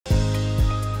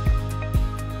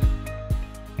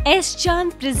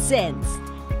S-Chan presents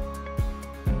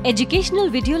educational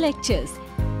video lectures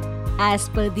as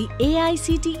per the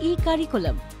AICTE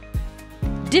curriculum.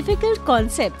 Difficult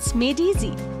concepts made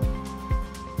easy.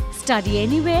 Study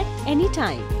anywhere,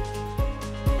 anytime.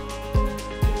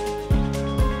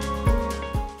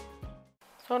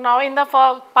 So now in the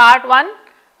part 1,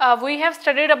 we have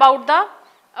studied about the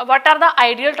what are the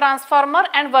ideal transformer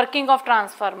and working of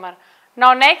transformer.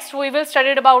 Now next we will study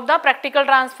about the practical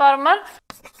transformer.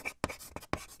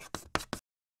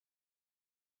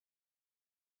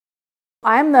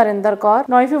 I am Narendra Kaur.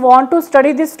 Now if you want to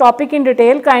study this topic in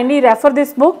detail, kindly refer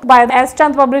this book by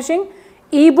S-Chan Publishing.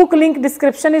 E-book link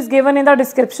description is given in the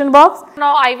description box.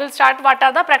 Now I will start what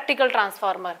are the practical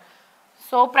transformer.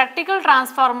 So practical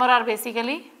transformer are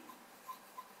basically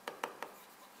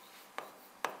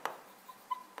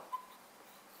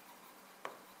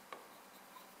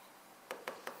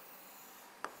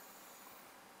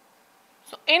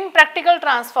in practical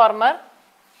transformer,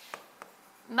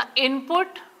 the input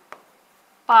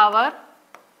power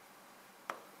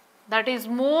that is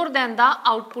more than the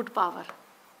output power.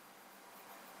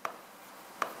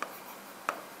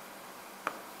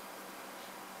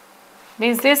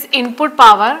 Means this input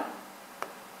power,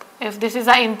 if this is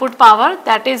the input power,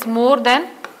 that is more than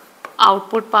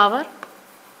output power.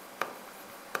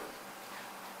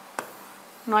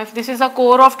 Now if this is the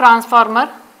core of transformer,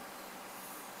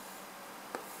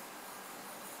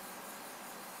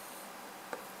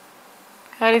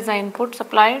 here is the input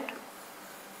supplied,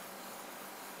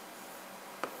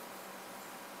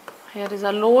 here is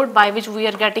a load by which we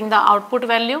are getting the output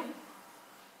value.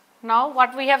 Now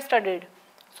what we have studied.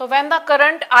 So when the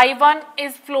current I1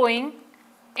 is flowing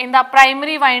in the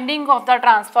primary winding of the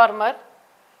transformer,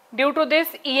 due to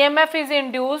this EMF is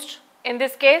induced in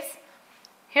this case.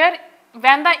 Here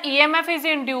when the EMF is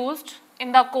induced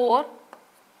in the core,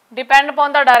 depend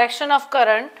upon the direction of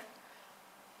current.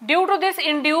 Due to this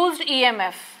induced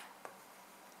EMF,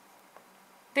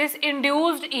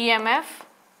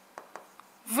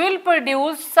 will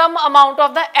produce some amount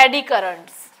of the eddy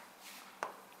currents.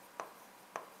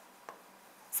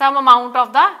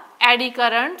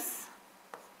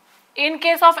 In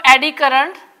case of eddy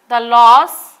current, the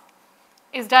loss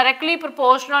is directly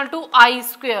proportional to I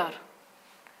square.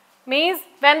 Means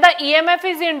when the EMF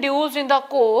is induced in the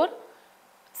core,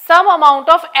 some amount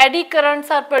of eddy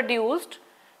currents are produced.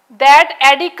 That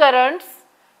eddy currents,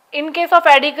 in case of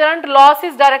eddy current, loss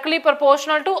is directly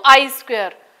proportional to I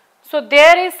square. So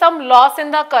there is some loss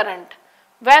in the current.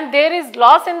 When there is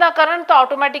loss in the current,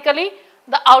 automatically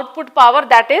the output power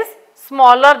that is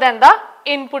smaller than the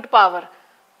input power.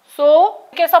 So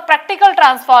in case of practical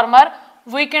transformer,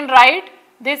 we can write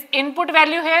this input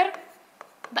value here,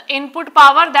 the input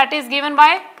power that is given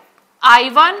by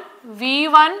I1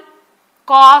 V1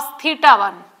 cos theta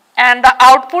 1. And the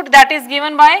output that is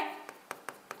given by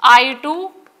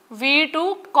I2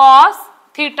 V2 cos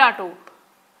theta 2.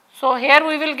 So here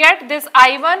we will get this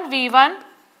I1 V1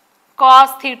 cos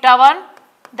theta 1,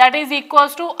 that is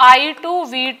equals to I2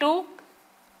 V2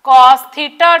 cos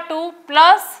theta 2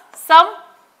 plus some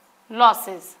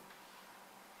losses.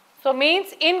 So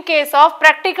means in case of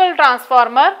practical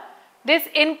transformer, this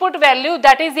input value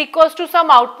that is equals to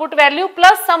some output value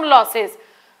plus some losses.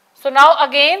 So now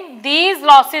again these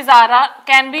losses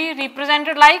can be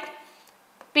represented like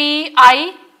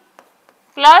Pi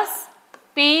plus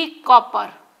P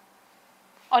copper,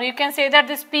 or you can say that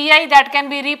this Pi that can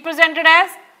be represented as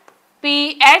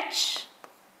PH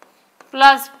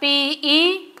plus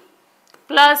PE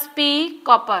plus P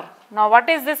copper. Now what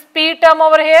is this P term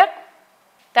over here?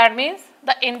 That means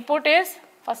the input is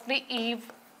firstly E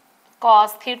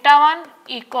cos theta 1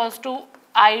 equals to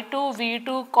I2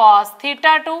 V2 cos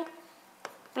theta 2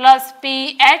 plus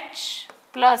PH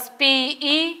plus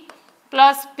PE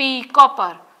plus P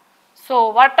copper. So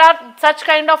what are such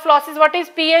kind of losses? What is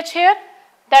PH here?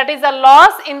 That is a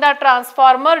loss in the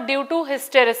transformer due to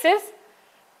hysteresis.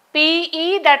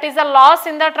 PE, that is a loss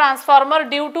in the transformer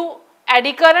due to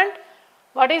eddy current.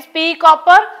 What is P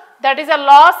copper? That is a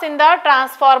loss in the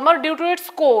transformer due to its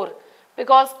core,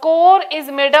 because core is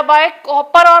made up by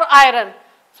copper or iron.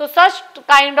 So such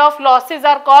kind of losses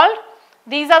are called,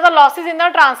 these are the losses in the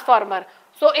transformer.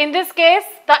 So in this case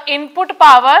the input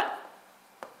power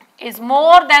is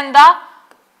more than the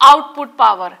output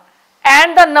power,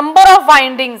 and the number of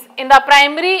windings in the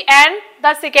primary and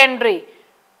the secondary.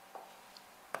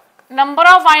 Number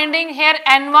of winding here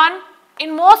N1,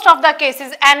 in most of the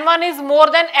cases N1 is more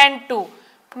than N2,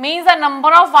 means the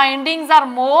number of windings are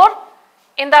more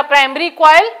in the primary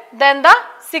coil than the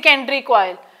secondary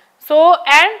coil. So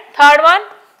and third one,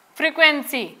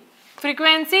 frequency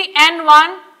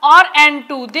N1 or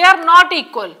N2, they are not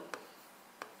equal.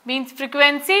 Means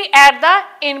frequency at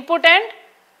the input end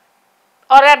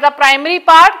or at the primary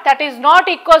part, that is not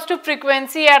equals to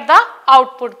frequency at the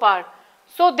output part.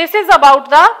 So this is about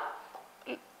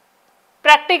the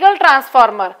practical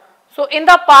transformer. So in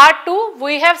the part 2,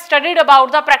 we have studied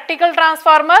about the practical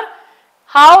transformer,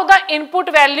 how the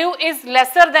input value is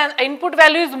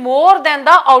more than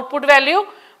the output value,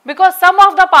 because some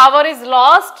of the power is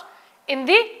lost in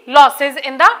the losses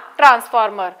in the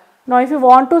transformer. Now if you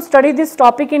want to study this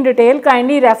topic in detail,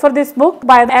 kindly refer this book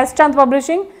by S. Chand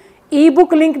Publishing.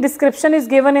 E-book link description is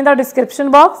given in the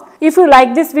description box. If you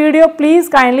like this video, please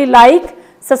kindly like,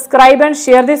 subscribe and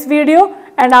share this video,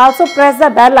 and also press the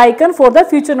bell icon for the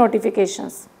future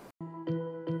notifications.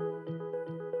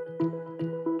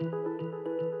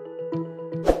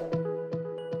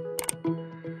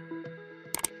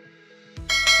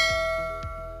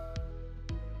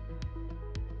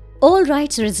 All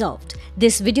rights reserved.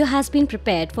 This video has been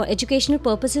prepared for educational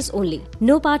purposes only.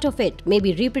 No part of it may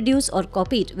be reproduced or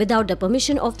copied without the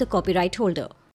permission of the copyright holder.